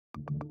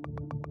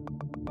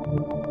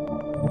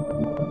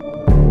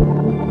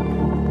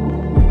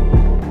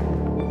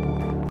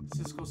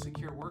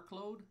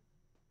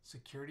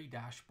Security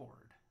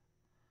dashboard.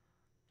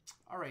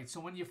 All right, so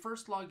when you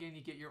first log in,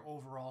 you get your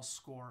overall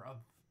score of,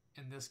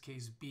 in this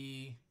case,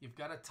 B. You've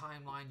got a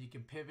timeline. You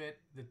can pivot.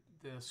 The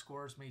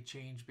scores may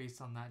change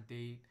based on that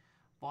date.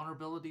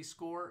 Vulnerability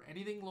score,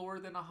 anything lower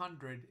than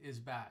 100 is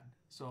bad.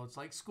 So it's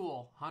like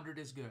school, 100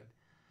 is good.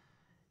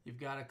 You've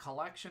got a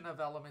collection of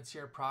elements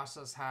here: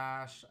 process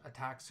hash,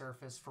 attack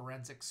surface,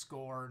 forensic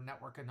score,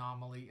 network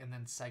anomaly, and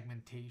then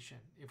segmentation.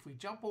 If we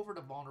jump over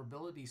to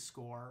vulnerability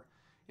score,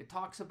 it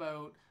talks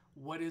about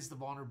what is the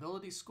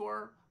vulnerability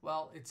score.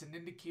 Well, it's an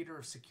indicator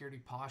of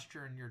security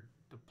posture in your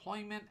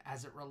deployment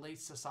as it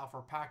relates to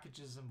software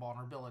packages and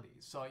vulnerabilities.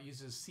 So it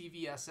uses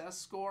CVSS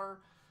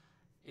score,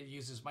 it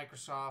uses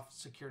Microsoft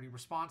Security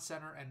Response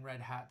Center, and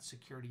Red Hat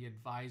Security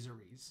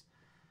Advisories.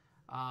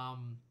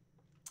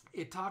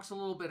 It talks a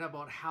little bit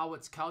about how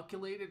it's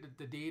calculated.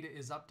 The data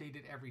is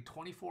updated every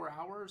 24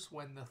 hours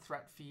when the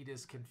threat feed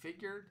is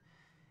configured.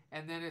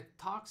 And then it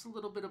talks a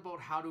little bit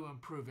about how to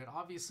improve it.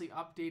 Obviously,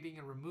 updating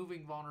and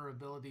removing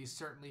vulnerabilities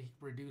certainly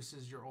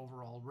reduces your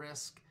overall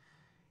risk.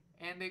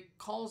 And it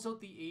calls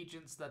out the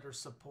agents that are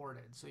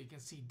supported. So you can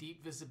see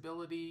deep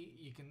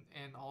visibility,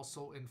 and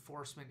also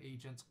enforcement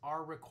agents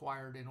are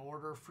required in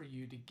order for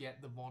you to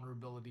get the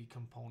vulnerability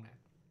component.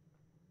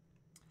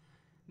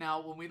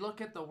 Now, when we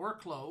look at the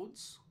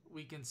workloads,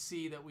 we can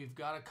see that we've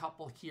got a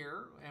couple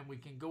here, and we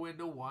can go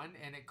into one,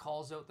 and it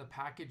calls out the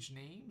package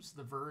names,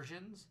 the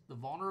versions, the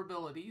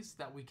vulnerabilities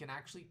that we can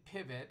actually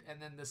pivot,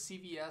 and then the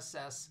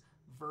CVSS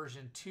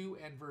version 2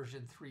 and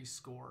version 3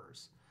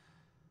 scores.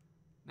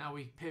 Now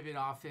we pivot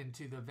off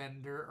into the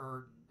vendor,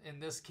 or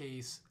in this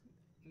case,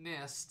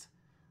 NIST,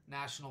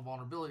 National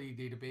Vulnerability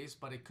Database,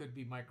 but it could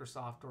be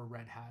Microsoft or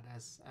Red Hat,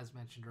 as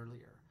mentioned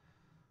earlier.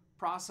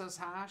 Process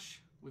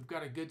hash, we've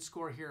got a good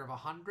score here of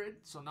 100,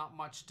 so not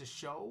much to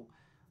show,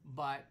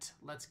 but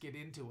let's get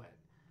into it.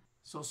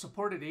 So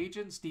supported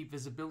agents, deep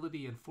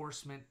visibility,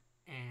 enforcement,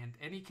 and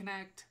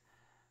AnyConnect.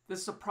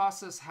 This is a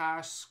process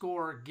hash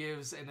score,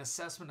 gives an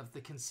assessment of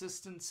the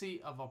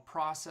consistency of a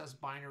process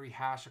binary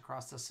hash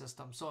across the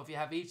system. So if you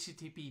have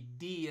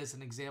HTTPD as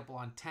an example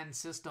on 10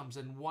 systems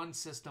and one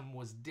system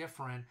was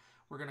different,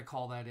 we're going to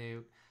call that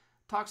out.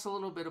 Talks a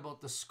little bit about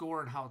the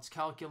score and how it's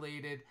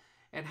calculated.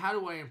 And how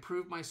do I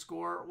improve my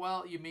score?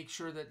 Well, you make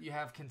sure that you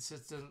have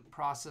consistent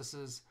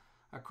processes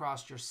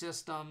across your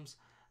systems.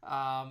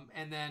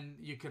 And then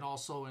you can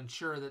also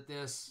ensure that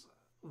this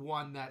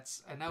one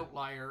that's an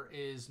outlier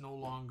is no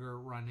longer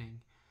running.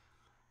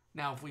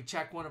 Now, if we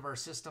check one of our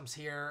systems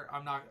here,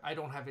 I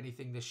don't have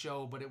anything to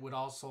show, but it would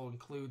also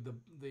include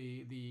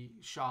the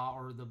SHA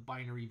or the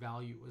binary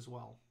value as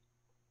well,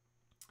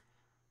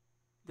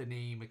 the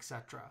name,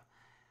 etc.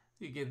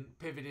 You can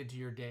pivot into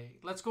your day.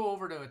 Let's go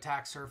over to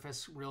attack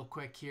surface real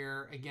quick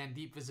here. Again,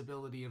 deep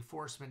visibility,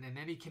 enforcement, and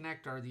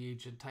AnyConnect are the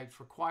agent types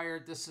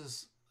required. This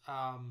is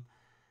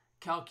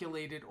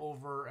calculated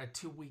over a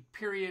 2-week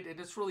period, and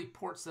it's really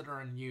ports that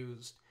are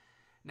unused.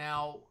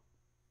 Now,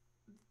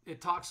 it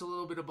talks a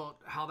little bit about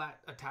how that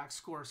attack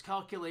score is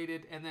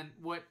calculated, and then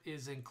what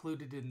is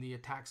included in the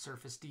attack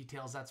surface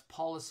details. That's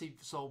policy,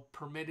 so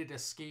permitted,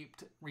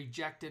 escaped,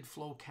 rejected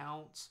flow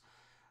counts.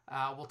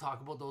 We'll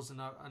talk about those in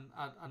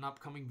an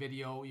upcoming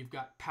video. You've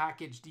got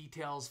package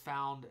details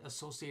found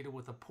associated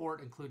with a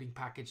port, including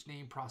package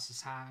name,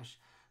 process hash,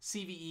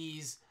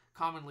 CVEs,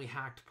 commonly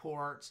hacked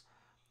ports.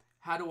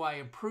 How do I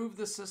improve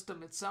the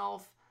system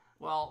itself?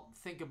 Well,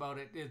 think about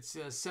it. It's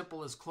as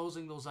simple as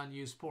closing those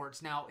unused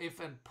ports. Now, if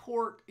a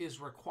port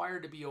is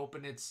required to be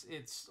open,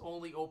 it's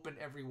only open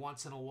every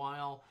once in a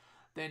while,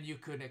 then you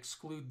could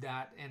exclude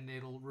that and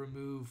it'll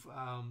remove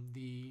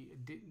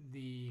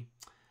the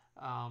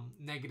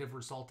negative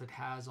result it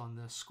has on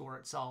the score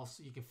itself.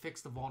 So you can fix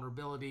the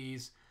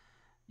vulnerabilities.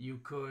 You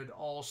could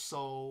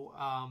also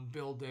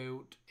build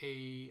out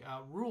a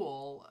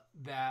rule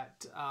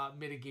that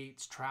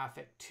mitigates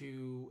traffic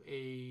to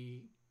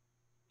a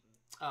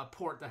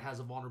port that has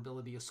a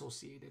vulnerability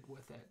associated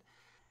with it.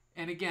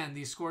 And again,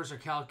 these scores are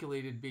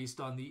calculated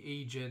based on the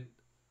agent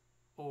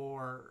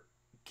or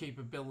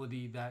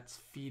capability that's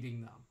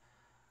feeding them.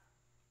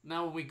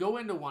 Now, when we go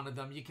into one of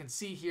them, you can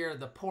see here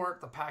the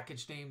port, the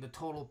package name, the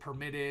total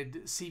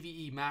permitted,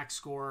 CVE max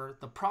score,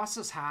 the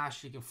process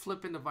hash. You can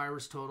flip into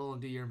VirusTotal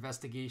and do your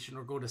investigation,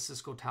 or go to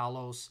Cisco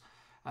Talos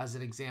as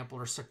an example,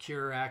 or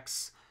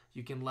SecureX.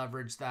 You can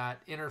leverage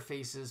that.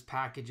 Interfaces,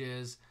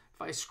 packages.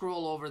 If I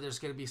scroll over, there's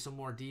going to be some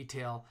more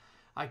detail.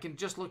 I can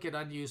just look at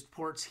unused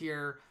ports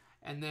here,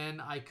 and then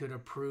I could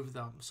approve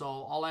them. So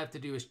all I have to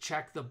do is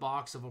check the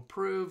box of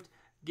approved,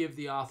 give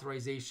the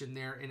authorization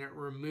there, and it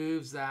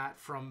removes that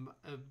from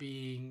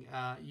being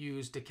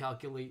used to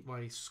calculate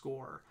my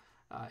score.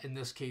 In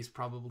this case,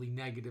 probably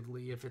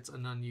negatively if it's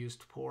an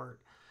unused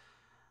port.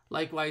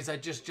 Likewise, I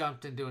just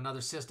jumped into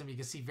another system. You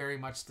can see very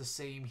much the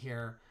same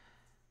here.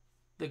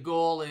 The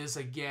goal is,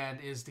 again,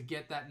 is to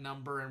get that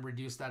number and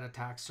reduce that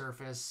attack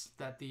surface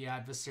that the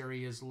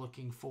adversary is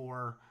looking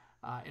for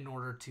in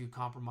order to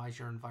compromise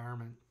your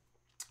environment.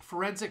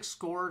 Forensic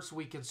scores,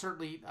 we can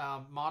certainly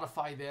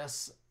modify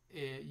this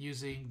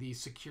using the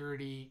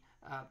security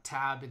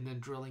tab and then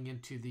drilling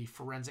into the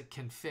forensic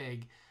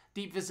config.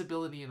 Deep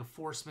visibility and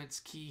enforcement's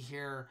key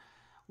here.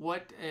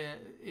 What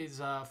is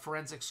a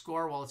forensic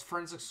score? Well, its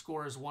forensic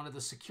score is one of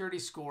the security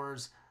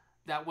scores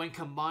that when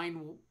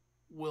combined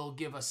will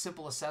give a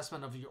simple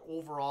assessment of your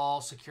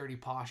overall security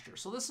posture.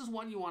 So this is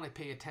one you want to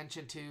pay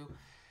attention to.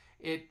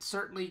 It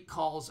certainly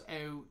calls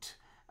out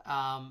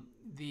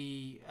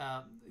the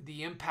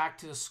impact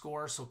to the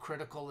score. So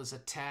critical is a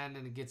 10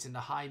 and it gets into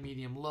high,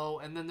 medium, low.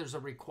 And then there's a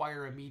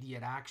require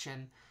immediate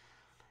action.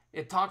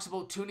 It talks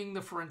about tuning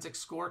the forensic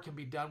score can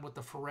be done with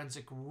the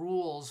forensic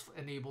rules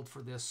enabled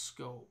for this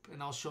scope.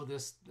 And I'll show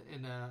this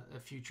in a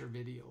future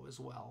video as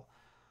well.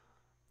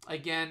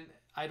 Again,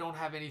 I don't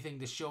have anything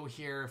to show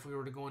here. If we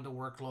were to go into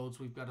workloads,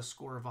 we've got a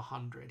score of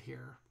 100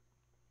 here.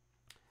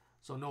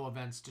 So no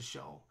events to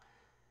show.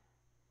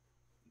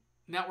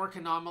 Network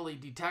anomaly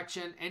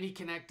detection,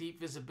 AnyConnect deep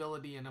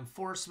visibility and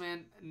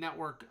enforcement.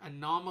 Network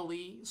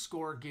anomaly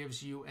score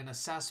gives you an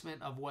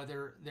assessment of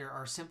whether there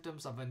are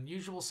symptoms of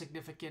unusual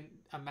significant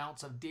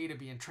amounts of data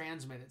being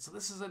transmitted. So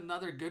this is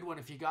another good one.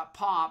 If you got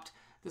popped,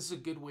 this is a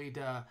good way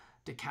to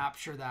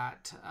capture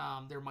that.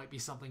 There might be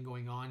something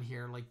going on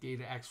here like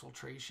data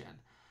exfiltration.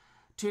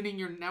 Tuning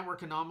your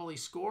network anomaly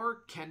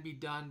score can be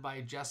done by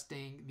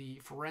adjusting the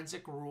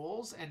forensic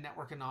rules and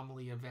network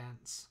anomaly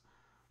events.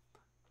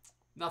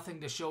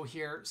 Nothing to show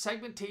here.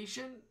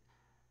 Segmentation.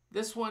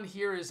 This one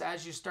here is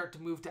as you start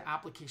to move to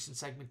application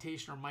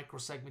segmentation or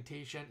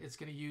micro-segmentation, it's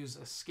going to use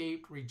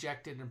escaped,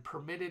 rejected, and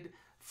permitted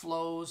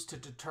flows to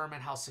determine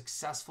how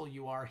successful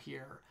you are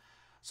here.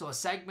 So a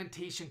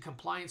segmentation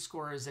compliance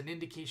score is an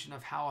indication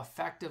of how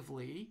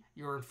effectively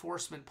your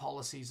enforcement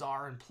policies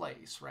are in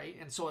place, right?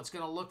 And so it's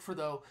going to look for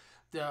the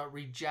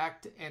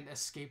reject and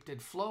escaped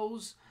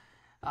flows.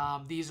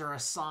 These are a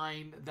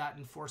sign that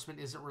enforcement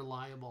isn't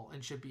reliable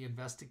and should be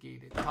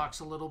investigated. It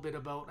talks a little bit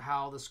about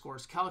how the score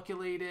is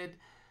calculated.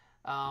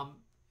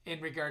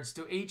 In regards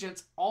to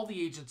agents, all the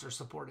agents are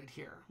supported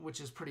here, which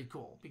is pretty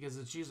cool because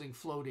it's using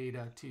flow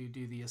data to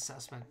do the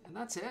assessment. And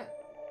that's it.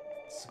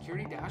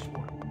 Security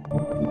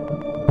dashboard.